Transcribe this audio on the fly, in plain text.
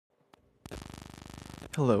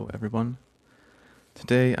Hello, everyone.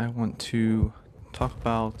 Today I want to talk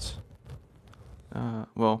about, we're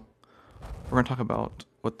going to talk about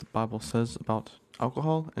what the Bible says about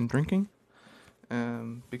alcohol and drinking,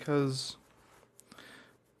 because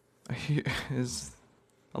is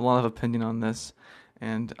a lot of opinion on this,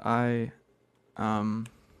 and um,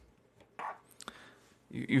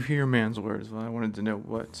 you hear man's words, but I wanted to know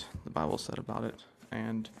what the Bible said about it,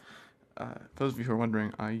 and for those of you who are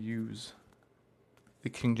wondering, I use the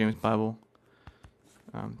King James Bible.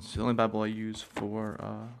 It's the only Bible I use for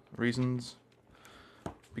reasons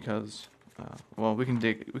because we can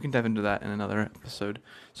dive into that in another episode.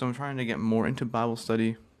 So I'm trying to get more into Bible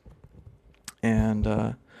study, and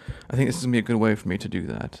I think this is gonna be a good way for me to do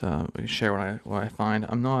that. Share what I find.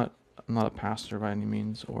 I'm not a pastor by any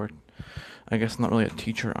means, or I guess not really a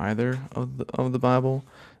teacher either of the Bible.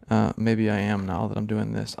 Maybe I am now that I'm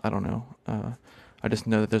doing this. I don't know. I just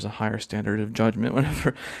know that there's a higher standard of judgment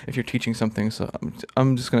whenever if you're teaching something. So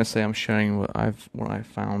I'm just gonna say I'm sharing what I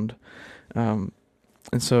found. And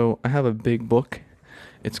so I have a big book.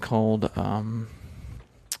 It's called I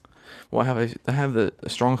have the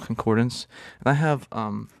Strong's Concordance, and I have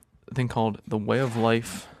a thing called the Way of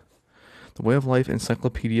Life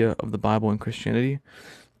Encyclopedia of the Bible and Christianity,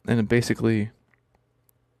 and it basically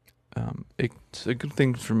it's a good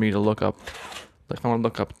thing for me to look up. Like I want to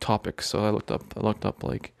look up topics, so I looked up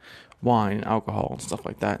like wine, alcohol, and stuff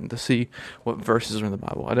like that, and to see what verses are in the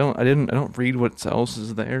Bible. I don't read what else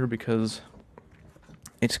is there because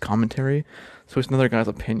it's commentary, so it's another guy's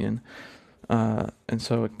opinion. And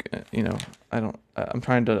so, I'm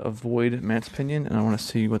trying to avoid man's opinion, and I want to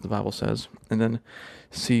see what the Bible says, and then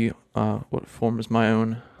see what forms my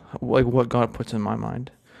own, like what God puts in my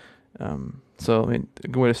mind. A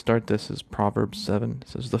good way to start this is Proverbs 7. It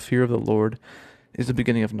says, "The fear of the Lord is the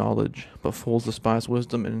beginning of knowledge, but fools despise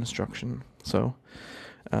wisdom and instruction." So,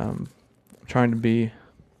 I'm trying to be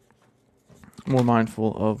more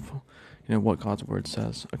mindful of, what God's word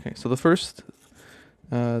says. Okay, so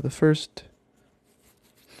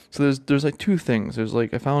so there's like two things. There's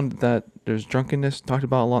like I found that there's drunkenness talked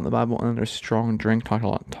about a lot in the Bible, and then there's strong drink talked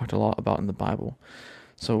a lot about in the Bible.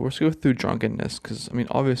 So we're just going to go through drunkenness because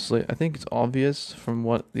obviously I think it's obvious from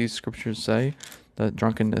what these scriptures say that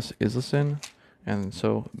drunkenness is a sin, and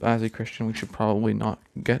so as a Christian we should probably not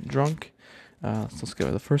get drunk. So let's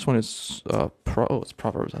go. The first one is it's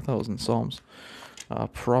Proverbs. I thought it was in Psalms.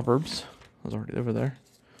 Proverbs. I was already over there.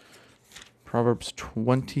 Proverbs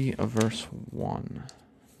 20, verse 1.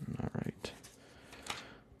 All right.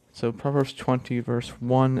 So Proverbs 20, verse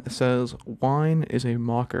 1 says, "Wine is a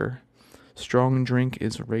mocker, strong drink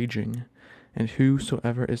is raging, and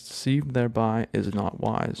whosoever is deceived thereby is not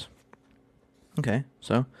wise." Okay,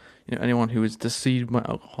 so anyone who is deceived by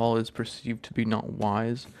alcohol is perceived to be not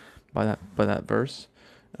wise by that verse.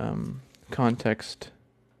 Context.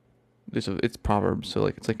 It's Proverbs, so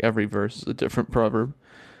it's like every verse is a different proverb.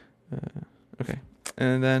 Okay,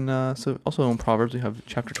 and then so also in Proverbs we have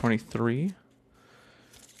chapter 23.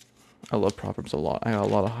 I love Proverbs a lot. I got a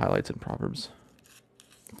lot of highlights in Proverbs.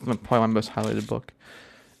 It's probably my most highlighted book.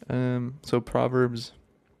 So Proverbs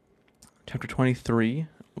chapter 23,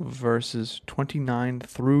 verses 29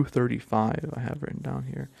 through 35 I have written down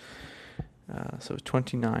here. So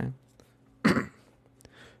 29.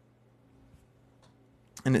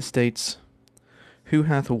 And it states, "Who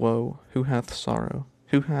hath woe? Who hath sorrow?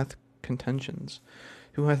 Who hath contentions?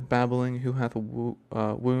 Who hath babbling? Who hath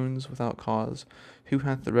wounds without cause? Who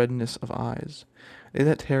hath the redness of eyes? They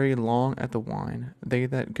that tarry long at the wine, they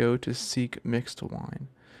that go to seek mixed wine.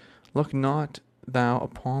 Look not thou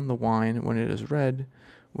upon the wine when it is red,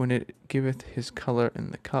 when it giveth his colour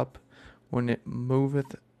in the cup, when it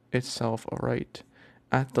moveth itself aright.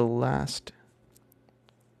 At the last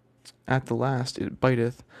it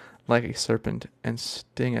biteth like a serpent, and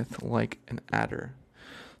stingeth like an adder."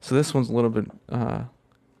 So this one's a little bit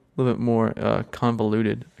more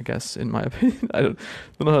convoluted, I guess, in my opinion. I don't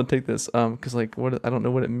know how to take this, because I don't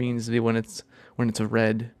know what it means to be when it's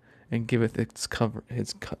red and giveth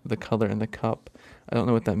the color in the cup. I don't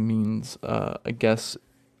know what that means. I guess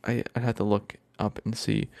I'd have to look up and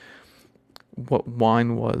see what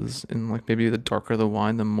wine was, and maybe the darker the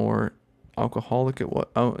wine, the more alcoholic it was,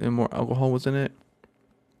 and more alcohol was in it.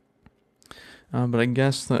 But I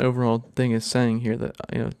guess the overall thing is saying here that,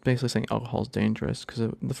 basically saying alcohol is dangerous,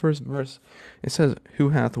 because the first verse, it says, "Who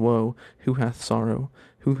hath woe? Who hath sorrow?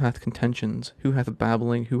 Who hath contentions? Who hath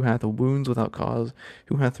babbling? Who hath wounds without cause?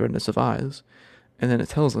 Who hath redness of eyes?" And then it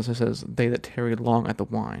tells us, it says, "They that tarry long at the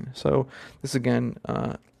wine." So this again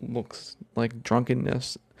looks like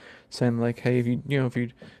drunkenness, saying hey, if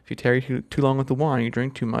you tarry too long with the wine, you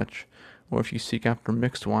drink too much. or if you seek after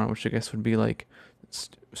mixed wine, which I guess would be like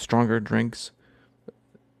stronger drinks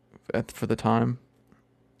for the time,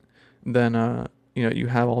 then you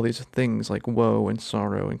have all these things like woe and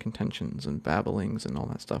sorrow and contentions and babblings and all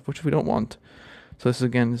that stuff, which we don't want. So this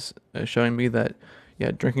again is showing me that,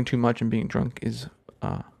 yeah, drinking too much and being drunk is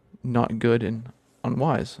not good and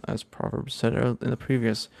unwise, as Proverbs said in the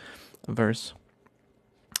previous verse.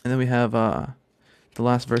 And then we have the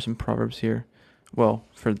last verse in Proverbs here. Well,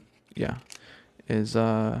 is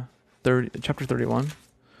chapter 31.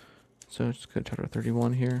 So let's go to chapter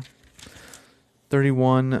 31 here.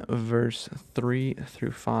 31 verse 3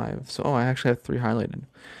 through 5. So, I actually have 3 highlighted.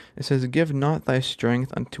 It says, "Give not thy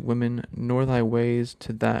strength unto women, nor thy ways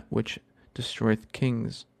to that which destroyeth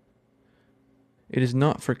kings. It is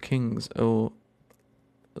not for kings, O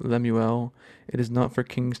Lemuel, it is not for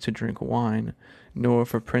kings to drink wine, nor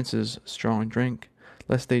for princes strong drink,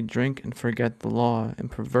 lest they drink and forget the law,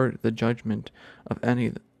 and pervert the judgment of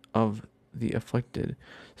any of the afflicted."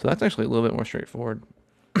 So that's actually a little bit more straightforward.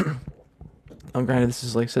 Granted, this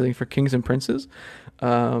is like setting for kings and princes.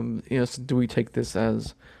 So do we take this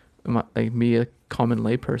as like me, a common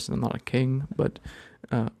layperson? I'm not a king, but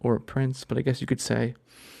or a prince, but I guess you could say,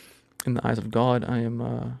 in the eyes of God, I am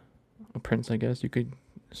a prince. I guess you could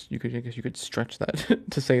stretch that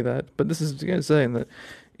to say that. But this is again saying that,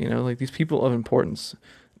 like these people of importance,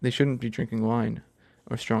 they shouldn't be drinking wine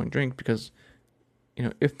or strong drink because,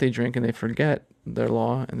 if they drink and they forget their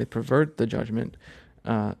law and they pervert the judgment,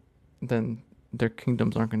 then their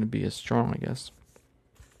kingdoms aren't going to be as strong, I guess.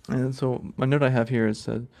 And so my note I have here is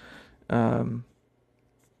said,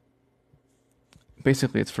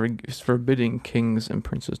 basically it's forbidding kings and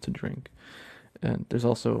princes to drink. And there's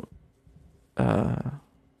also, I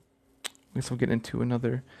guess we'll get into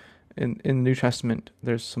another, in the New Testament,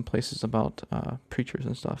 there's some places about preachers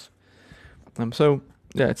and stuff. So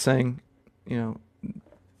yeah, it's saying,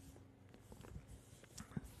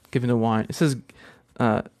 giving the wine. It says,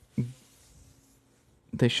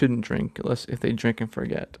 they shouldn't drink unless if they drink and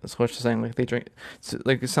forget. That's what it's saying. Like if they drink,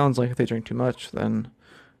 it sounds like if they drink too much, then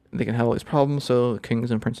they can have all these problems. So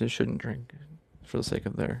kings and princes shouldn't drink for the sake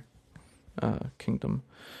of their kingdom.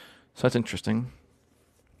 So that's interesting.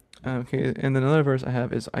 Okay, and then another verse I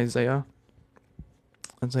have is Isaiah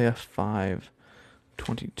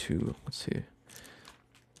 5:22. Let's see.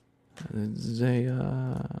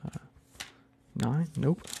 Isaiah 9?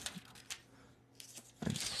 Nope.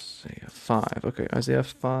 Isaiah 5. Okay, Isaiah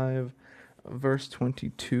 5, verse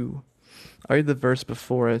 22. I'll read the verse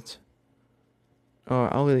before it. Oh,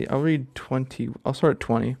 I'll read 20. I'll start at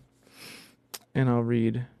 20, and I'll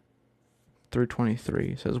read through 23.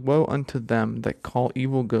 It says, "Woe unto them that call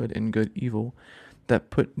evil good and good evil,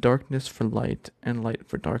 that put darkness for light and light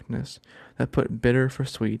for darkness, that put bitter for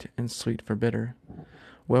sweet and sweet for bitter.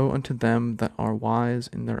 Woe unto them that are wise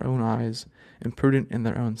in their own eyes and prudent in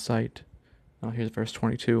their own sight." Now here's verse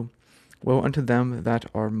 22. "Woe unto them that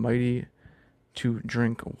are mighty to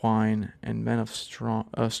drink wine, and men of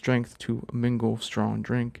strength to mingle strong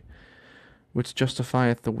drink, which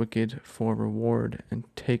justifieth the wicked for reward, and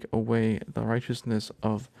take away the righteousness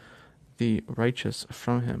of the righteous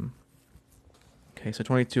from him." Okay, so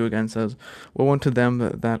 22 again says, "Woe unto them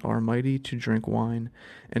that are mighty to drink wine,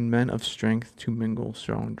 and men of strength to mingle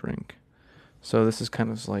strong drink." So this is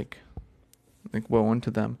kind of like woe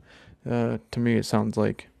unto them. To me, it sounds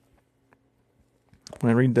like,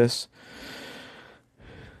 when I read this,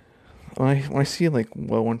 when I see like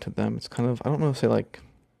woe unto them, it's kind of, I don't know, say like,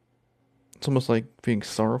 it's almost like being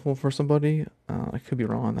sorrowful for somebody. I could be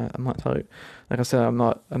wrong on that. I'm not telling you. Like I said, I'm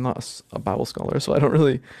not a Bible scholar, so I don't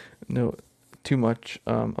really know too much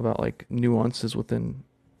about like nuances within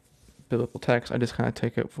biblical text. I just kind of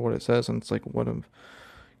take it for what it says, and it's like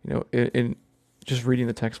in just reading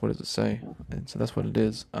the text, what does it say? And so that's what it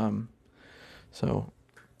is. So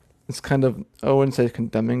it's kind of, I wouldn't say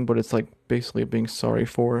condemning, but it's like basically being sorry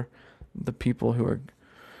for the people who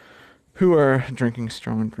are drinking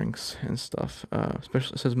strong drinks and stuff.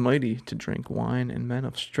 Especially, it says mighty to drink wine, and men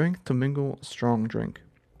of strength to mingle strong drink.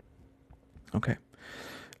 Okay.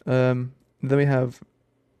 Then we have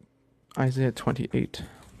Isaiah 28.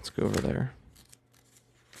 Let's go over there.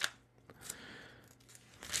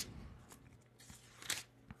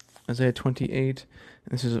 Isaiah 28.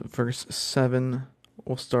 This is verse 7.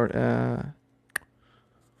 We'll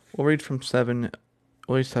read from 7.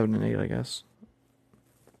 We'll read 7 and 8, I guess.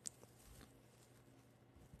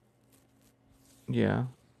 Yeah.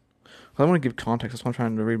 I want to give context. That's why I'm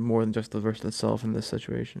trying to read more than just the verse itself in this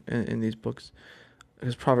situation, in these books.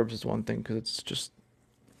 Because Proverbs is one thing, because it's just,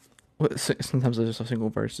 sometimes it's just a single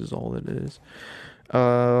verse is all that it is.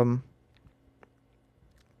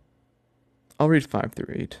 I'll read 5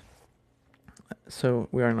 through 8. So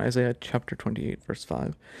we are in Isaiah chapter 28, verse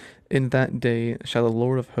 5. In that day shall the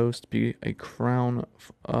Lord of hosts be a crown,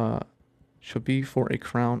 shall be for a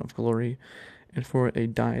crown of glory, and for a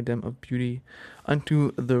diadem of beauty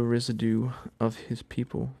unto the residue of his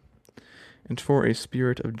people, and for a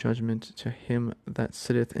spirit of judgment to him that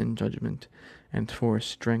sitteth in judgment, and for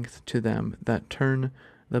strength to them that turn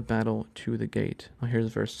the battle to the gate. Now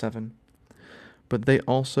here's verse 7. But they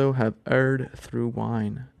also have erred through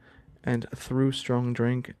wine, and through strong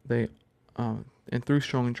drink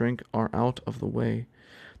are out of the way.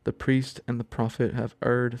 The priest and the prophet have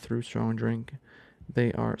erred through strong drink.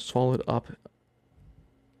 They are swallowed up.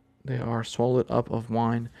 They are swallowed up of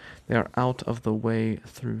wine. They are out of the way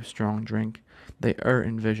through strong drink. They err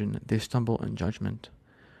in vision. They stumble in judgment.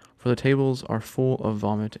 For the tables are full of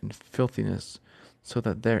vomit and filthiness, so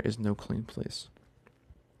that there is no clean place.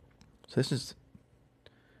 So this is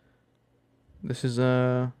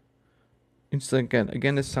it's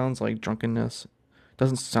again this sounds like drunkenness. It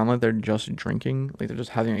doesn't sound like they're just drinking, like they're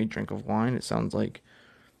just having a drink of wine. It sounds like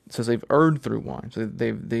it says they've erred through wine. So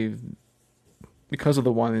they've because of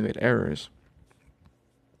the wine they made errors.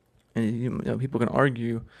 And you know, people can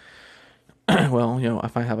argue, well, you know,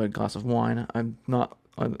 if I have a glass of wine, I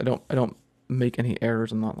don't make any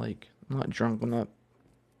errors. I'm not drunk. I'm not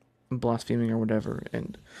blaspheming or whatever.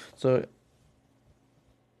 And so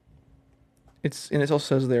it also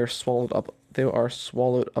says they are swallowed up. They are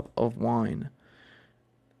swallowed up of wine.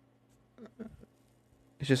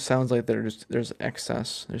 It just sounds like there's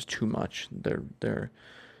excess. There's too much. They're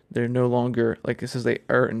no longer, like it says, they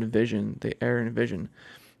err in vision. They err in vision,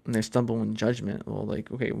 and they stumble in judgment. Well,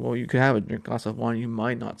 like, okay, well, you could have a glass of wine. You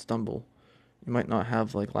might not stumble. You might not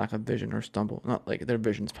have like lack of vision or stumble. Not like their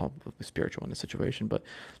vision's probably spiritual in this situation, but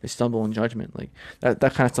they stumble in judgment. Like that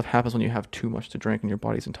kind of stuff happens when you have too much to drink and your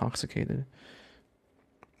body's intoxicated.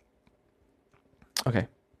 Okay.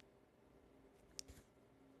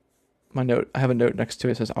 I have a note next to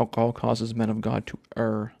it. It says alcohol causes men of God to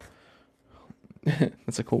err.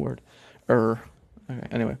 That's a cool word. Err. Okay,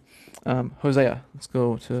 anyway. Hosea. Let's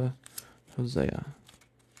go to Hosea.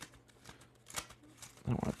 I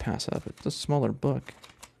don't want to pass up. It's a smaller book.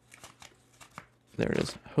 There it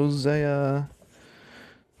is. Hosea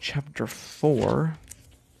chapter 4.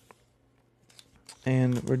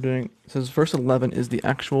 And it says verse 11 is the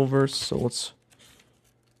actual verse, so let's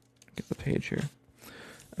get the page here.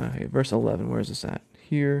 Okay, verse 11, where is this at?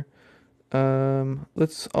 Here. I'll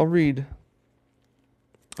read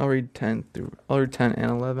 10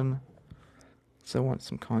 and 11. So I want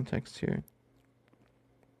some context here.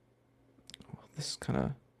 This is kind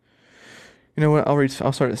of, you know what?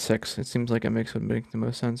 I'll start at 6. It seems like would make the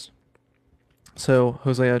most sense. So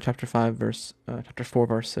Hosea chapter 4 verse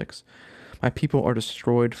 6. My people are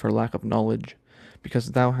destroyed for lack of knowledge,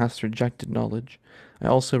 because thou hast rejected knowledge. I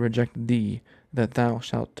also reject thee, that thou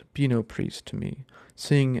shalt be no priest to me,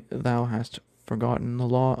 seeing thou hast forgotten the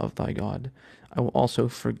law of thy God. I will also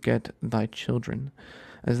forget thy children.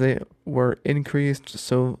 As they were increased,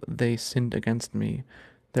 so they sinned against me.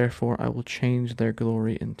 Therefore I will change their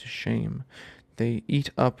glory into shame. They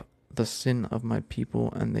eat up the sin of my people,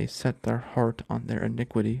 and they set their heart on their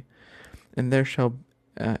iniquity. And there shall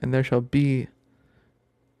be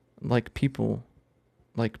like people,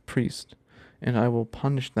 like priests, and I will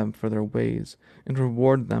punish them for their ways, and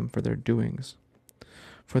reward them for their doings.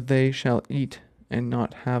 For they shall eat and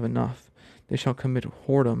not have enough. They shall commit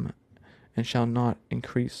whoredom and shall not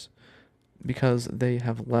increase, because they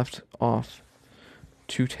have left off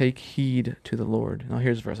to take heed to the Lord. Now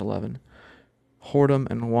here's verse 11. Whoredom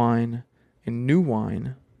and wine, and new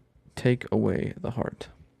wine, take away the heart.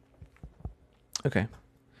 Okay.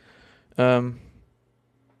 Whoredom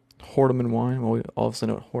and wine. Well, we obviously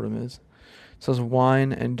know what whoredom is. It says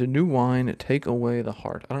wine and new wine take away the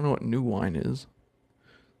heart. I don't know what new wine is.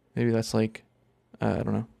 Maybe that's like, I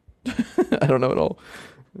don't know. I don't know at all.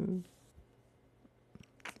 I'm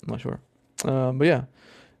not sure. But yeah.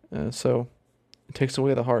 So it takes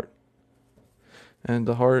away the heart. And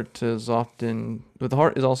the heart is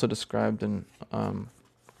also described in,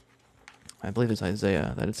 I believe it's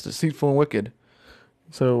Isaiah, that it's deceitful and wicked.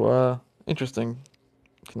 So, interesting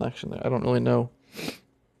connection there. I don't really know.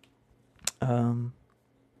 So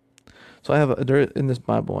I have in this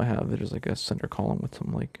Bible there's like a center column with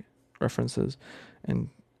some like references, and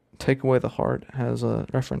take away the heart has a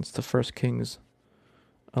reference to 1 Kings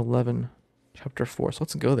 11 chapter 4. So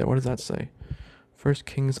let's go there. What does that say? 1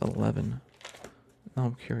 Kings 11. Now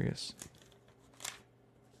I'm curious.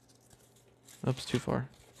 Oops, too far.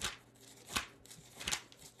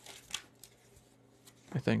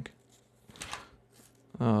 I think.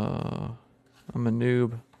 I'm a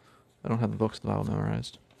noob. I don't have the books of the Bible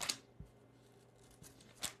memorized.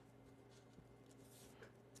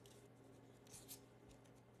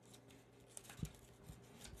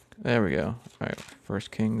 There we go. Alright,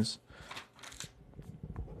 First Kings.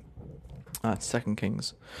 Second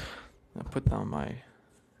Kings. I'll put down my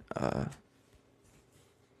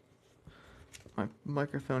my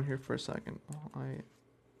microphone here for a second while I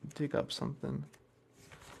dig up something.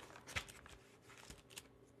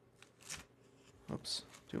 Oops,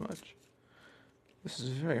 too much. This is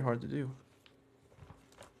very hard to do.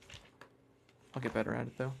 I'll get better at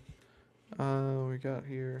it though. We got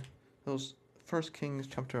here those First Kings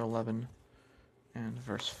chapter 11 and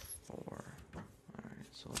verse 4. Alright,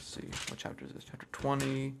 so let's see. What chapter is this? Chapter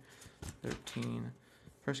 20, 13.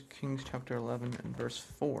 First Kings chapter 11 and verse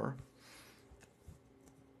 4.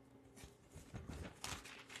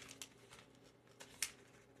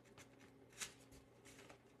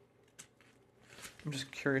 I'm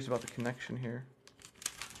just curious about the connection here.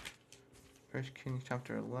 First Kings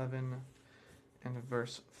chapter 11 and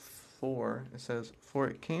verse 4. It says, "For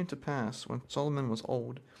it came to pass, when Solomon was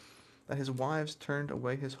old, that his wives turned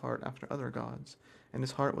away his heart after other gods, and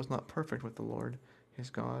his heart was not perfect with the Lord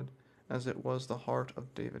his God, as was the heart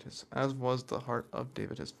of David his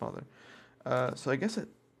father." So I guess if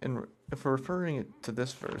we're referring it to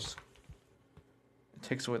this verse, it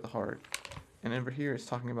takes away the heart, and over here it's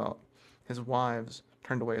talking about his wives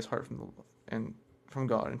turned away his heart from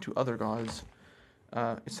God and to other gods.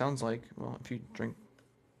 It sounds like, well, if you drink,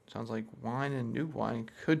 sounds like wine and new wine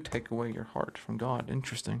could take away your heart from God.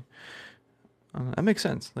 Interesting. That makes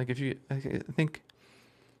sense. Like I think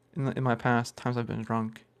in my past times I've been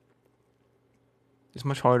drunk, it's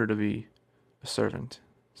much harder to be a servant.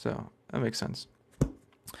 So that makes sense.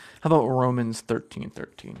 How about Romans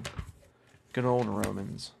 13:13? Good old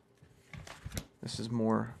Romans. This is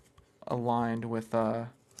more aligned with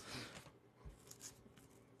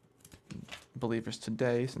believers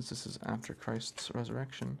today, since this is after Christ's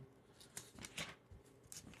resurrection.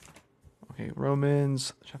 Okay,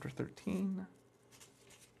 Romans chapter 13.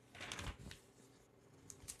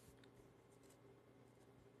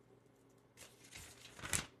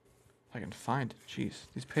 If I can find it. Jeez,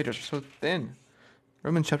 these pages are so thin.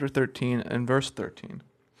 Romans chapter 13 and verse 13.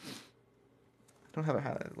 I don't have it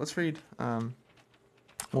highlighted. Let's read.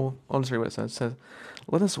 Well, I'll just read what it says. It says,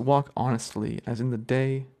 "Let us walk honestly as in the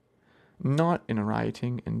day, not in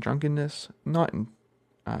rioting and drunkenness, not in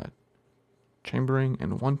chambering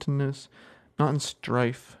and wantonness, not in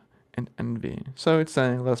strife and envying." So it's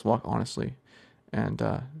saying, let us walk honestly and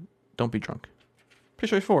don't be drunk. Pretty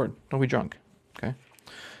straightforward. Don't be drunk. Okay.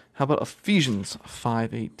 How about Ephesians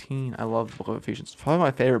 5:18? I love the book of Ephesians. Probably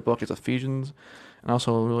my favorite book is Ephesians, and I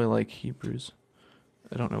also really like Hebrews.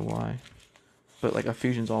 I don't know why, but like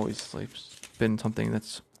Ephesians always like been something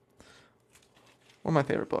that's one of my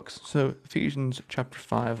favorite books. So Ephesians chapter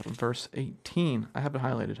 5 verse 18. I have it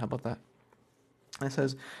highlighted. How about that? And it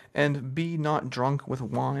says, "And be not drunk with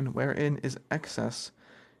wine, wherein is excess.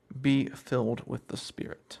 Be filled with the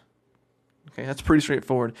Spirit." Okay, that's pretty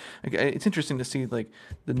straightforward. Okay, it's interesting to see like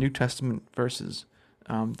the New Testament verses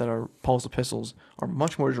that are Paul's epistles are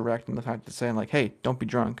much more direct in the fact of saying like, "Hey, don't be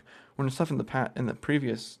drunk." When the stuff in the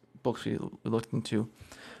previous books we looked into,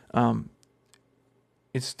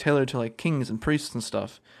 it's tailored to like kings and priests and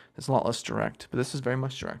stuff. It's a lot less direct, but this is very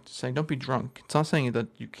much direct. It's saying don't be drunk. It's not saying that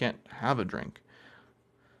you can't have a drink.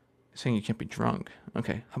 It's saying you can't be drunk.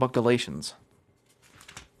 Okay, how about Galatians?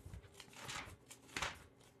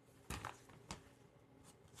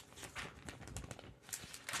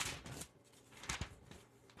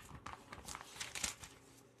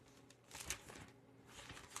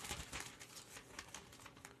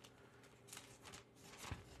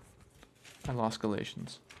 I lost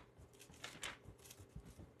Galatians.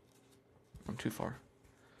 I'm too far.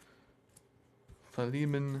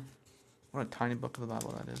 Philemon. What a tiny book of the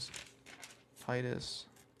Bible that is. Titus.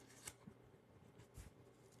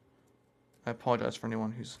 I apologize for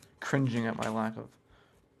anyone who's cringing at my lack of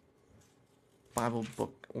Bible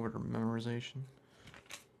book order memorization.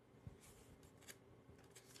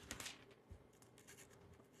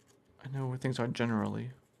 I know where things are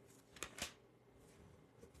generally,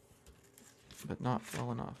 but not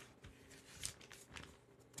well enough.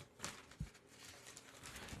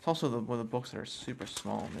 It's also one of the books that are super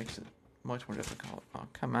small makes it much more difficult. Oh,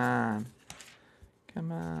 come on.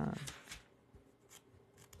 Come on.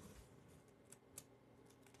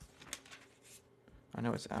 I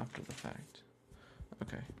know it's after the fact.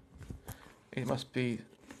 Okay. It must be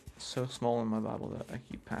so small in my Bible that I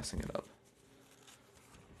keep passing it up.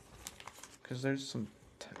 Because there's some...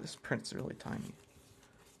 this print's really tiny.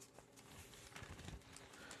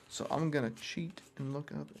 So I'm gonna cheat and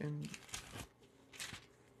look up in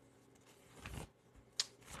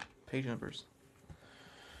page numbers.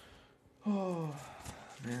 Oh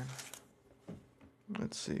man.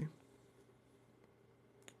 Let's see.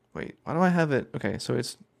 Wait, why do I have it? Okay, so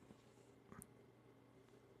it's.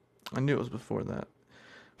 I knew it was before that.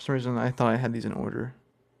 For some reason, I thought I had these in order.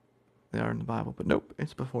 They are in the Bible, but nope,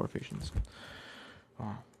 it's before Ephesians.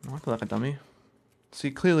 Oh, I feel like a dummy.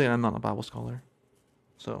 See, clearly I'm not a Bible scholar.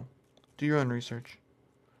 So, do your own research.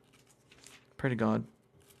 Pray to God.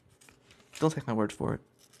 Don't take my word for it.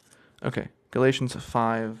 Okay, Galatians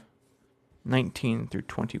 5:19 through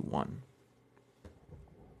 21.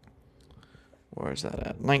 Where is that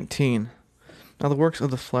at? 19. Now the works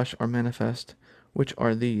of the flesh are manifest, which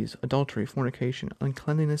are these: adultery, fornication,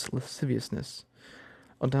 uncleanness, lasciviousness,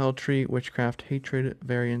 adultery, witchcraft, hatred,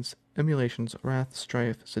 variance, emulations, wrath,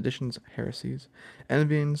 strife, seditions, heresies,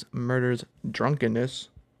 envyings, murders, drunkenness,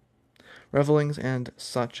 revellings, and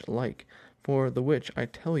such like, for the which I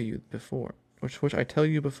tell you before, which I tell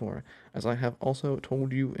you before, as I have also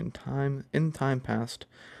told you in time past,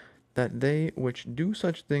 that they which do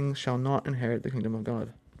such things shall not inherit the kingdom of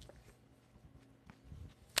God.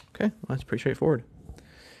 Okay, well, that's pretty straightforward.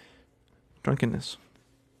 Drunkenness.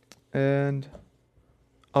 And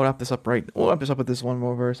I'll wrap this up We'll wrap this up with this one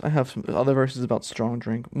more verse. I have some other verses about strong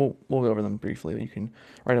drink. We'll go over them briefly. You can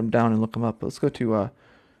write them down and look them up. But let's go to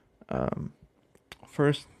 1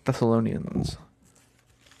 Thessalonians.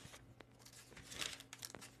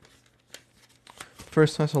 1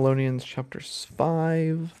 Thessalonians chapter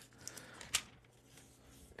 5.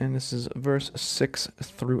 And this is verse 6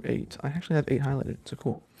 through 8. I actually have 8 highlighted, so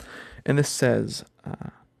cool. And this says,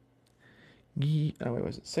 wait,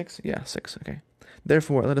 was it 6? Yeah, 6, okay.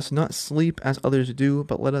 Therefore, let us not sleep as others do,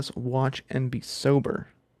 but let us watch and be sober.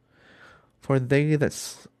 For they that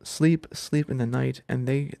sleep, sleep in the night, and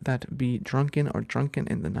they that be drunken are drunken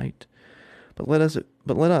in the night. But let us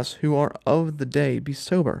who are of the day be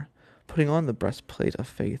sober, putting on the breastplate of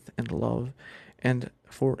faith and love, and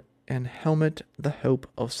helmet the hope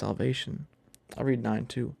of salvation. I'll read 9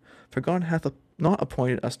 too. For God hath not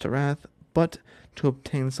appointed us to wrath, but to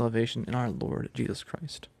obtain salvation in our Lord Jesus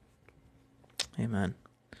Christ. Amen.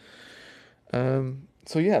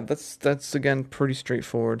 So yeah, that's again pretty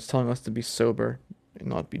straightforward. It's telling us to be sober and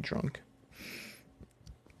not be drunk.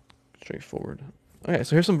 Straightforward. Okay,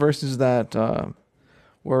 so here's some verses that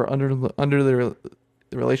were under the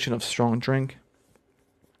relation of strong drink.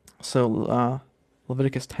 So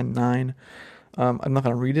Leviticus 10:9. I'm not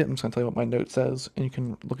going to read it. I'm just going to tell you what my note says, and you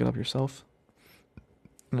can look it up yourself.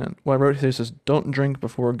 And then what I wrote here says, don't drink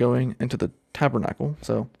before going into the tabernacle.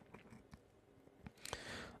 So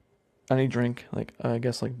any drink, I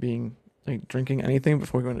guess being drinking anything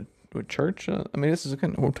before going to a church. I mean, this is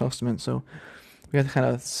kind of Old Testament, so we have to kind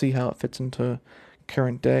of see how it fits into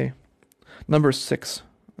current day. Number 6,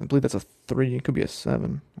 I believe that's a 3. It could be a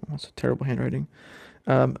 7. Oh, that's a terrible handwriting.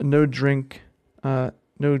 No drink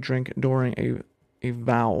during a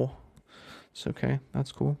vow. It's okay.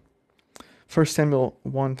 That's cool. 1 Samuel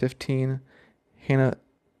 1:15. Hannah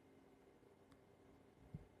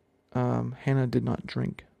did not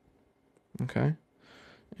drink. Okay.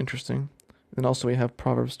 Interesting. Then also we have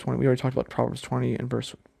Proverbs 20. We already talked about Proverbs 20 and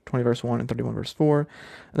verse 20 verse 1 and 31 verse 4. And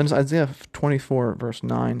then there's Isaiah 24 verse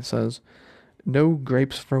 9 says, no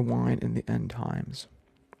grapes for wine in the end times.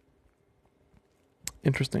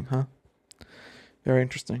 Interesting, huh? Very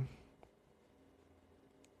interesting.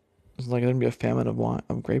 It's there's going to be a famine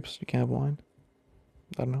of grapes. You can't have wine.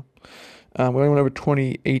 I don't know. We went over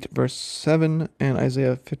 28 verse 7 and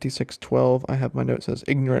Isaiah 56:12. I have my note says,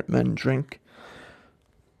 ignorant men drink.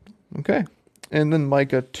 Okay. And then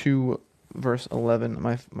Micah 2 verse 11.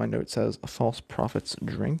 My note says, false prophets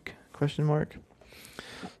drink? ?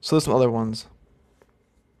 So there's some other ones.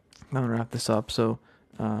 I'm going to wrap this up. So,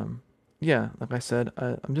 yeah, like I said,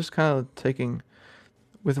 I'm just kind of taking,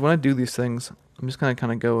 when I do these things, I'm just going to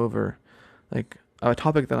kind of go over, a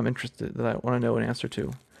topic that I'm interested, that I want to know an answer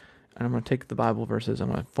to. And I'm going to take the Bible verses,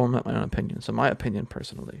 I'm going to format my own opinion. So my opinion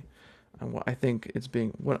personally, and what I think is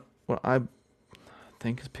being, what I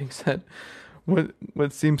think is being said,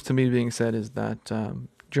 what seems to me being said is that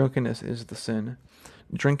drunkenness is the sin.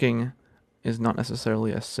 Drinking is not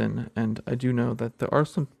necessarily a sin. And I do know that there are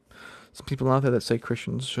some people out there that say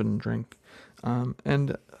Christians shouldn't drink.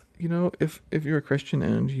 And, if you're a Christian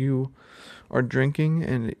and you are drinking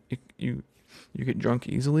and you get drunk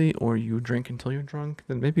easily, or you drink until you're drunk,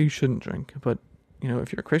 then maybe you shouldn't drink. But,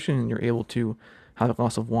 if you're a Christian and you're able to have a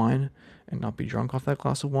glass of wine and not be drunk off that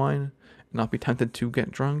glass of wine, and not be tempted to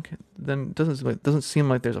get drunk, then it doesn't seem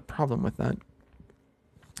like there's a problem with that.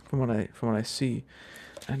 from what I see,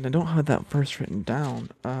 and I don't have that verse written down.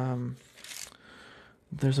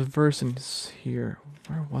 There's a verse in here.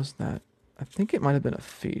 Where was that? I think it might have been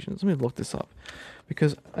Ephesians. Let me look this up,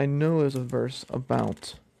 because I know there's a verse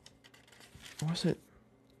about. What was it?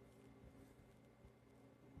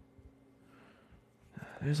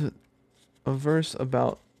 There's a verse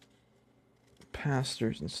about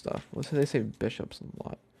pastors and stuff. Let's say they say bishops a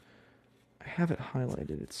lot. I have it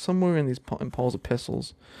highlighted. It's somewhere in in Paul's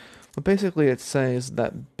epistles. But basically it says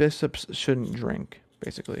that bishops shouldn't drink,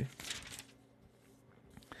 basically.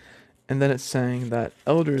 And then it's saying that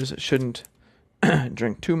elders shouldn't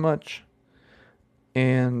drink too much.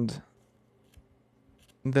 And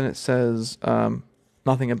then it says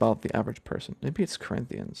nothing about the average person. Maybe it's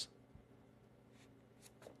Corinthians.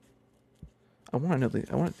 I want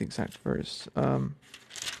the exact verse. 2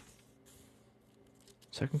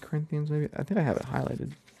 Corinthians, maybe? I think I have it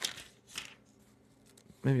highlighted.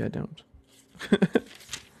 Maybe I don't.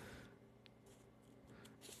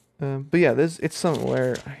 But yeah, it's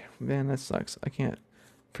somewhere. Man, that sucks. I can't.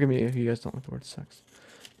 Forgive me if you guys don't like the word sucks.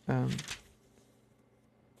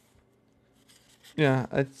 Yeah,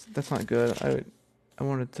 that's not good. I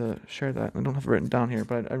wanted to share that. I don't have it written down here,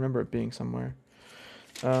 but I remember it being somewhere.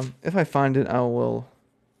 If I find it, I'll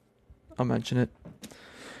mention it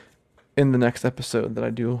in the next episode that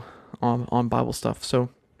I do on Bible stuff. So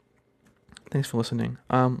thanks for listening.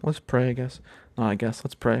 Let's pray, I guess.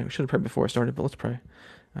 Let's pray. We should have prayed before I started, but let's pray.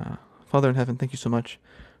 Father in heaven, thank you so much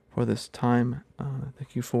for this time.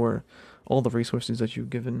 Thank you for all the resources that you've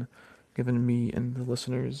given me and the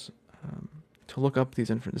listeners to look up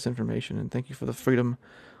this information. And thank you for the freedom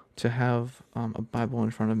to have a Bible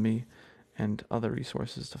in front of me and other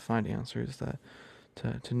resources to find answers,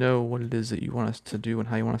 to know what it is that you want us to do and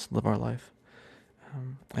how you want us to live our life.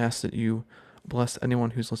 I ask that you bless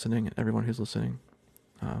anyone who's listening and everyone who's listening.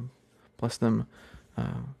 Bless them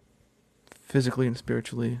physically and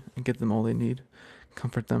spiritually, and give them all they need.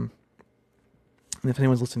 Comfort them. And if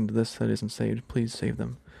anyone's listening to this that isn't saved, please save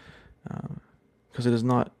them. Because it is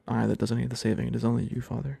not I that does any of the saving. It is only you,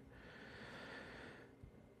 Father.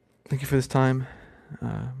 Thank you for this time.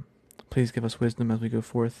 Please give us wisdom as we go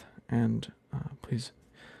forth, and please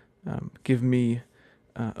give me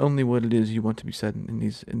only what it is you want to be said in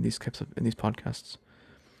these podcasts.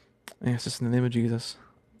 And I ask this in the name of Jesus,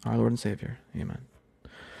 our Lord and Savior. Amen.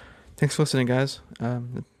 Thanks for listening, guys.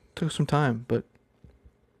 It took some time, but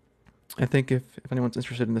I think if anyone's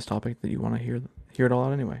interested in this topic, that you want to hear it all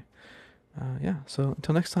out anyway. So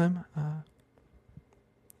until next time,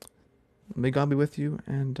 may God be with you,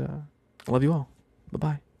 and I love you all.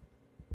 Bye-bye.